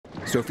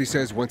Sophie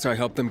says once I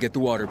help them get the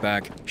water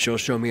back, she'll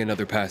show me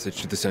another passage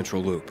to the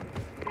central loop.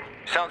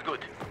 Sounds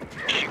good.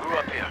 She grew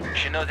up here.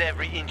 She knows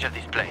every inch of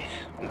this place.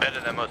 Better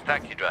than most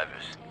taxi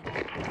drivers.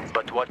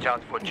 But watch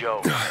out for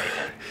Joe.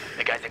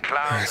 The guy's a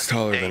clown. That's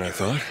taller than I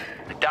thought.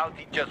 I doubt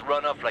he'd just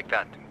run off like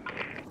that.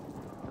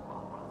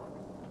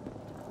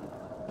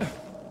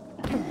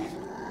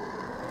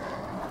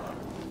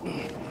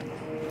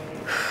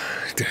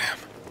 Damn.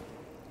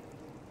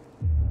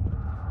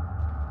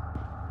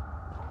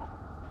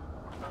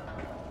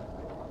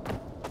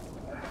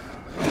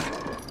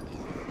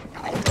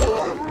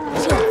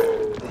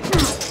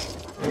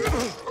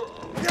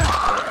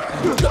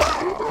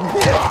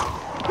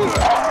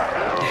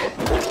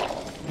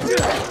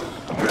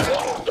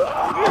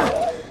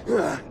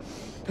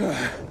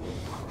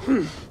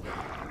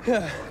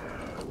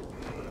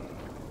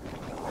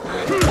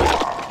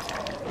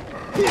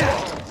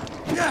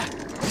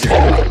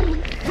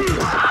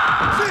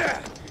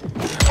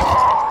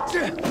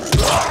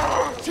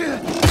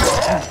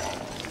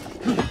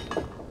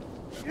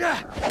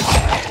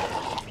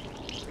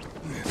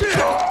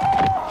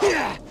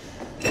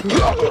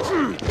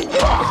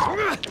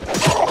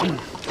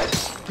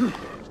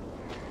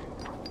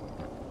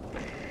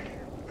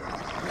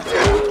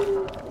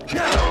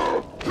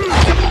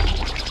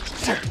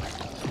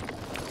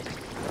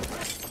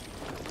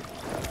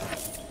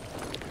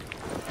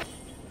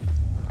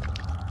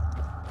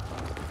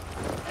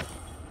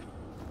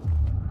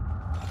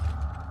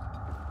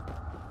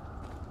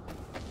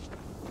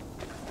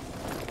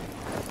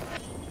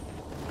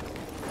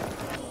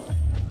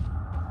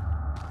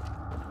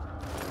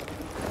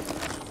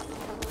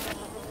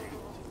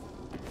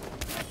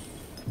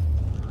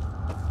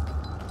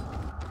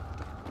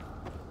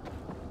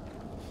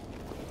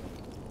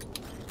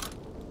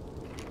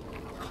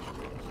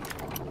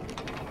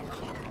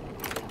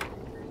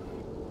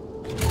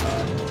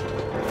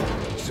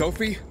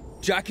 Sophie,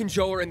 Jack and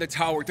Joe are in the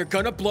tower. They're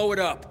gonna blow it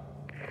up.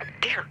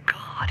 Dear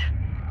God.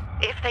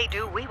 If they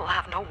do, we will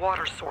have no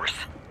water source.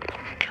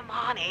 Come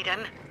on,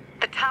 Aiden.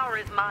 The tower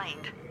is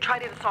mined. Try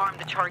to disarm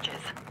the charges.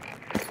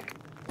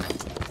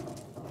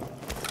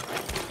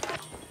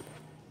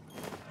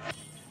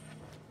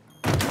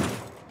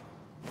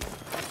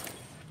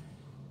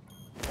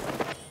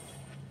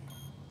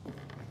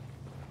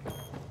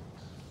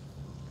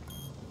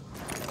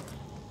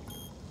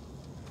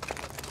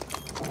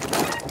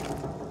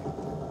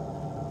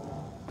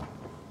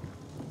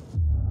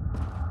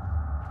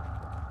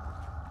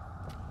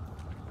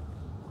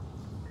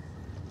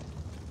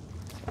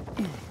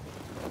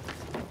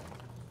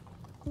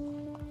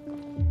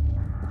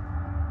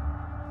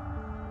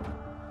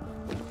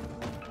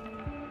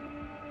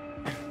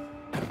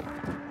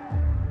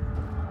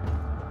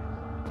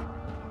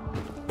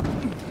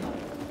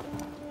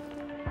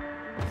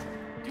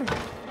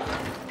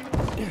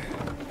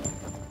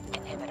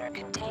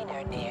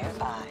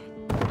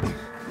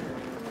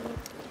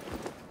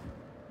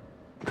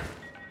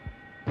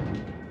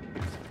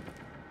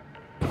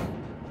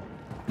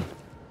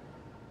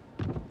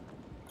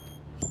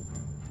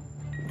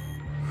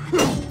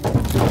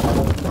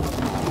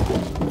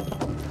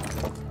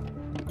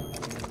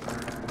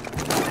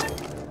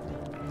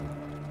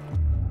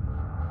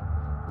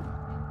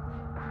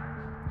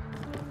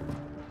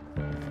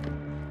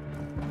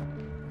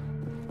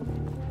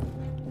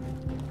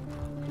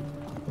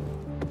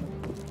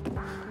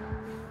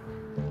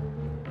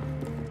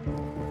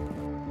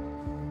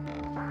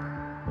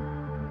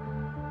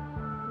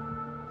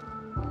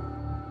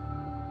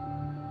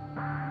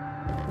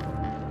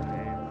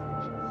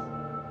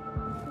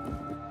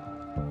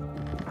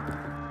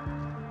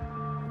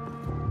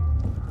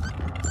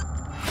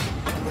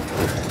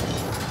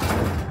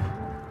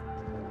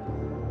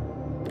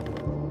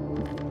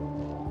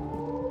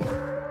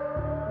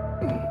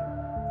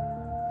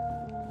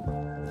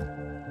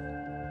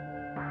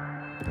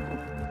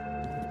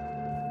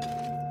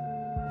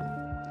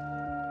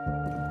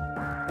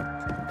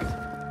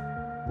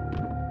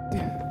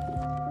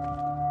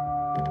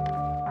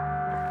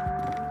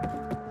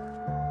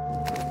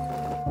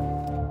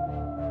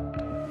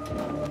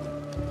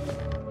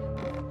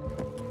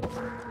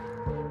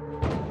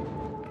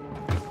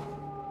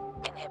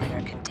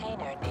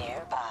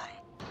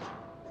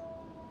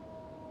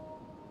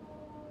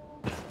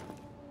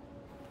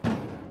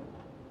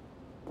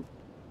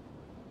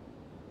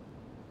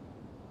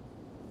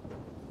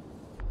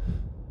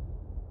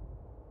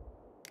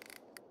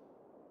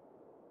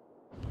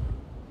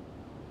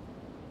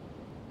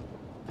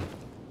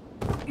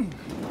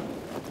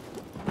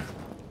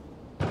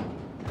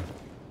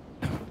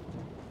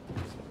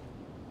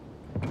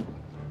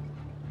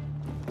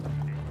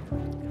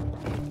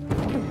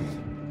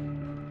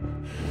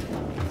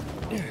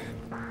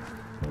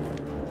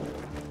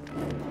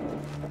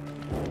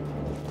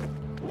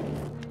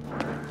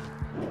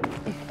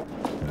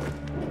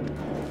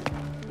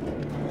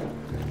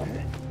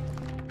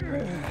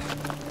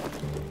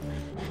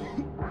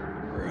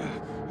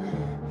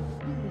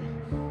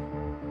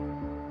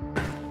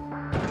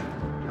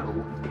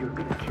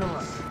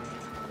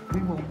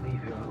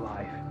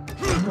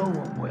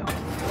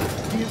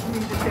 Give me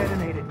the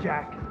detonator,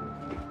 Jack.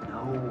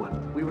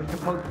 No, we were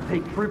supposed to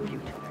take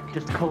tribute.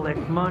 Just collect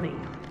money.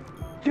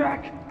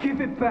 Jack,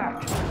 give it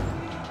back.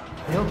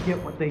 They'll get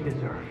what they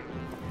deserve.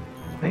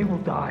 They will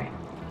die.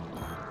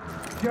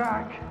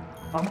 Jack,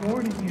 I'm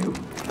warning you.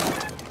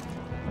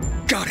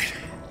 Got it.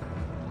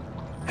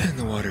 And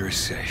the water is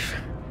safe.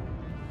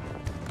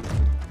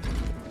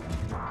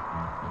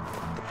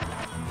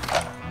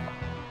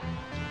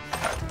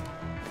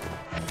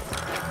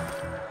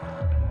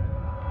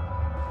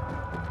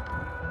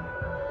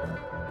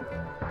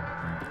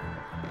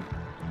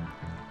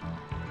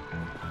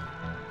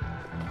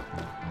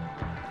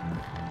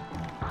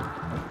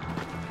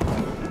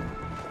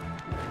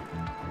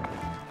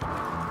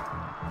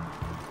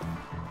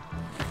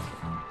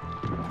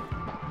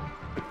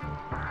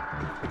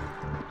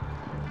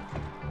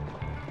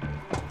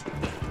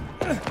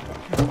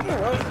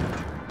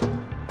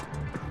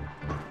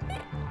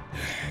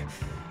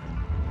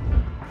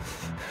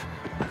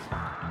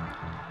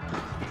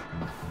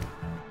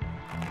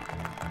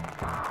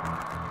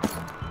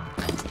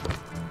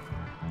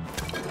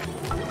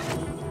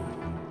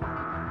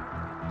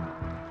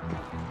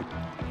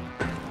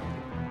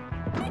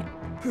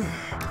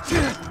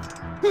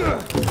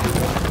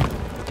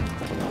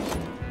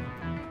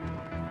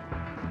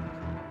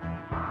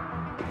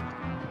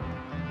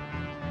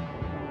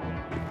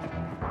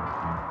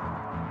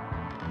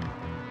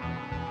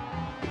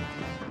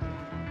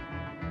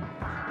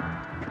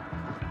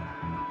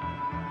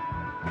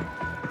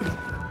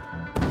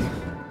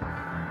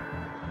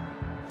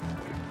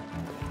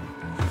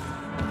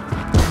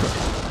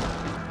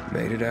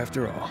 Made it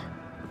after all.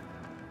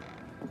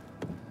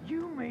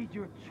 You made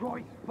your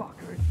choice,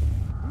 fuckers.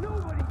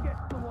 Nobody gets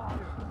the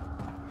water.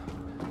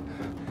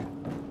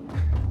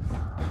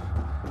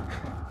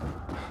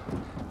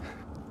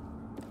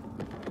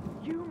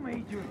 You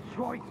made your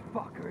choice,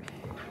 fuckers.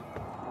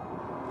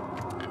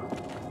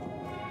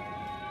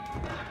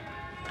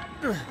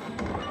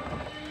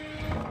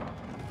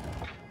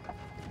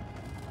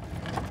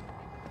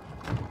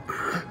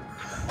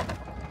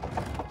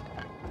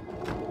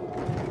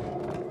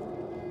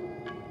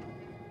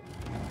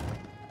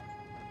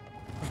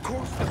 Of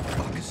course they'll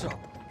fuck us up.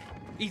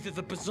 Either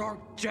the Bazaar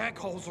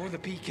jackholes or the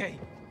PK.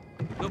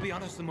 They'll be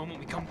on us the moment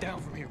we come down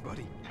from here,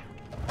 buddy.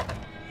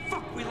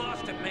 Fuck, we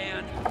lost it,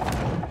 man.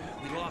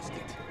 We lost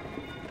it.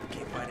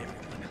 Can't find everyone.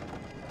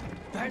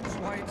 That's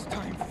why it's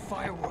time for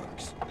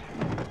fireworks.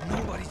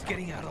 Nobody's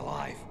getting out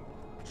alive.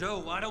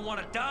 Joe, I don't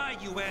want to die,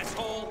 you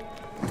asshole!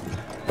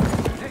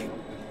 Hey,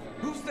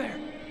 who's there?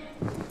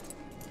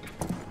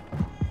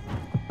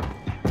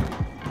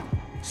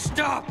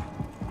 Stop!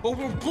 Or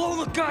we'll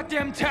blow the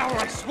goddamn tower,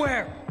 I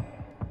swear!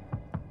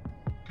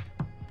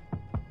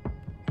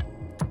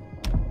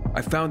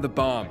 I found the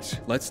bombs.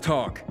 Let's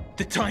talk.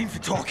 The time for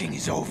talking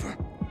is over.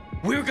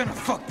 We're gonna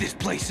fuck this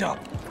place up.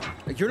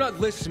 You're not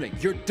listening.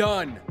 You're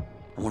done.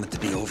 I want it to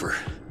be over.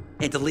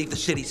 And to leave the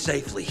city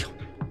safely.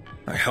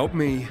 Help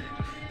me,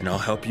 and I'll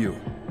help you.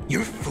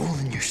 You're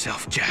fooling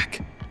yourself,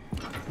 Jack.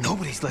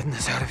 Nobody's letting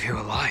us out of here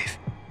alive.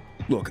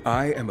 Look,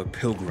 I am a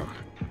pilgrim.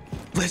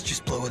 Let's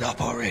just blow it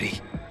up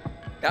already.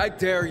 I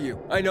dare you.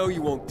 I know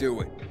you won't do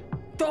it.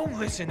 Don't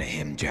listen to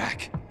him,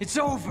 Jack. It's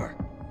over.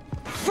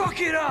 Fuck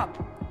it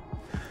up!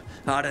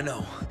 I don't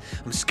know.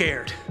 I'm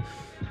scared.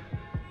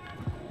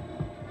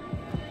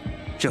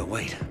 Joe,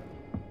 wait.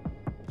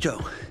 Joe,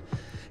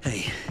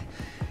 hey,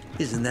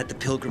 isn't that the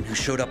pilgrim who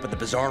showed up at the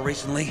bazaar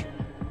recently?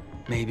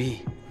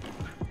 Maybe.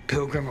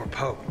 Pilgrim or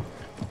Pope.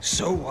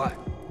 So what?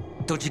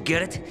 Don't you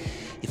get it?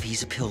 If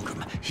he's a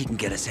pilgrim, he can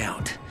get us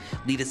out.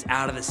 Lead us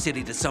out of the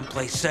city to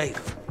someplace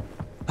safe.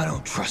 I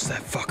don't trust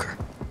that fucker.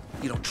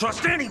 You don't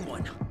trust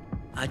anyone!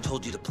 I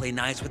told you to play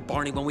nice with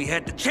Barney when we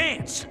had the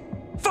chance!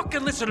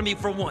 Fucking listen to me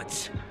for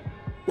once!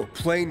 Well,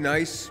 play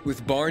nice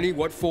with Barney?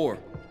 What for?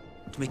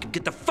 To make him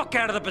get the fuck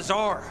out of the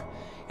bazaar!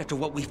 After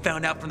what we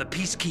found out from the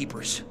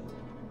peacekeepers.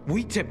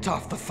 We tipped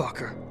off the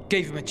fucker,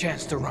 gave him a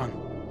chance to run.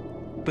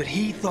 But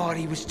he thought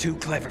he was too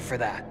clever for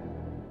that.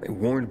 They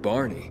warned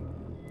Barney.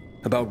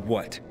 About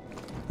what?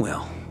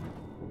 Well,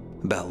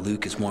 about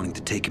Lucas wanting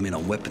to take him in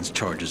on weapons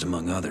charges,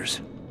 among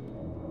others.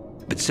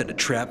 But set a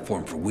trap for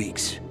him for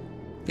weeks.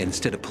 And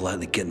instead of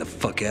politely getting the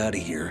fuck out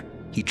of here,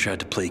 he tried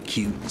to play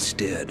cute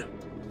instead.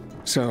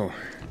 So,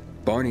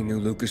 Barney knew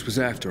Lucas was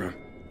after him.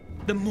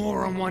 The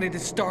moron wanted to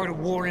start a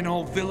war in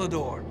old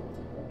Villador.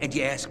 And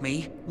you ask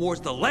me, war's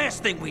the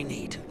last thing we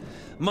need.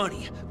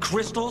 Money,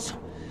 crystals,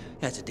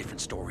 that's a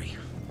different story.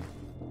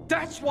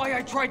 That's why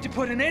I tried to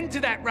put an end to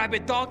that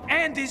rabbit dog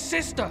and his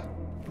sister.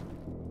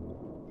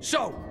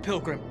 So,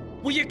 Pilgrim,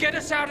 will you get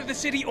us out of the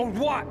city or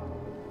what?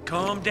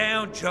 Calm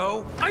down,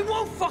 Joe. I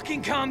won't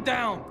fucking calm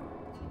down!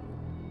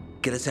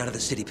 Get us out of the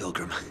city,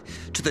 Pilgrim,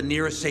 to the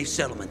nearest safe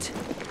settlement.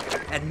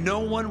 And no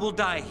one will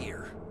die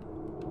here.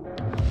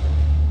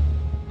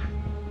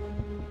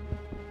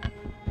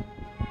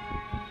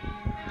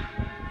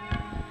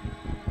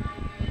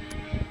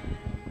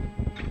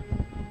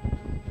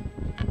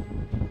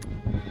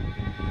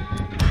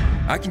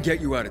 I can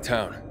get you out of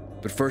town,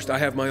 but first I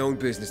have my own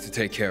business to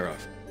take care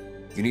of.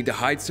 You need to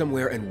hide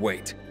somewhere and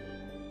wait.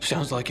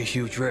 Sounds like a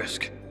huge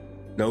risk.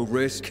 No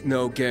risk,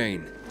 no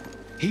gain.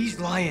 He's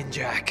lying,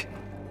 Jack.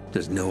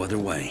 There's no other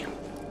way.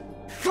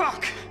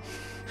 Fuck!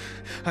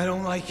 I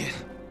don't like it.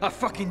 I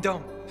fucking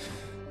don't.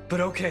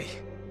 But okay.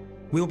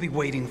 We'll be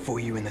waiting for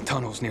you in the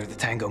tunnels near the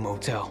Tango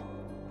Motel.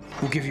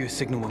 We'll give you a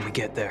signal when we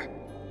get there.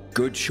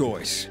 Good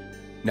choice.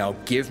 Now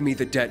give me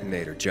the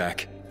detonator,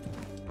 Jack.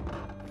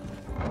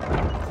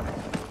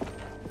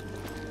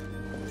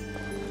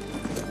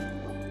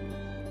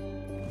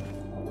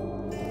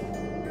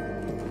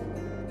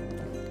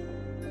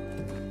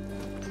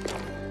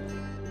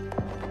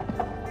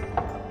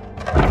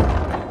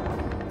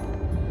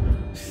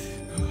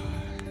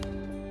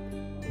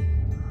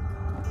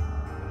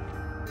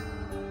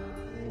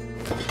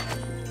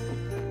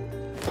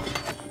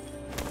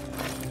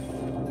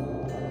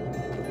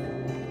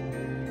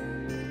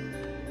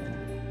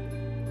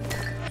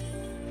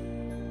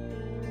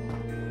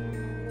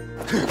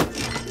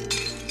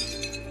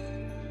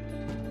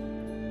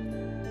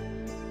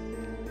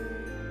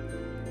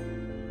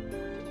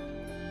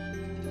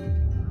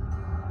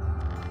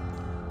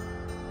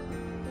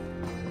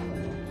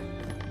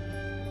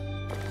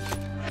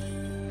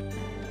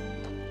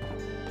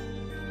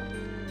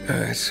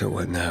 So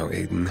what now,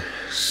 Aiden?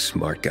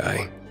 Smart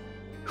guy.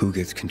 Who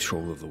gets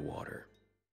control of the water?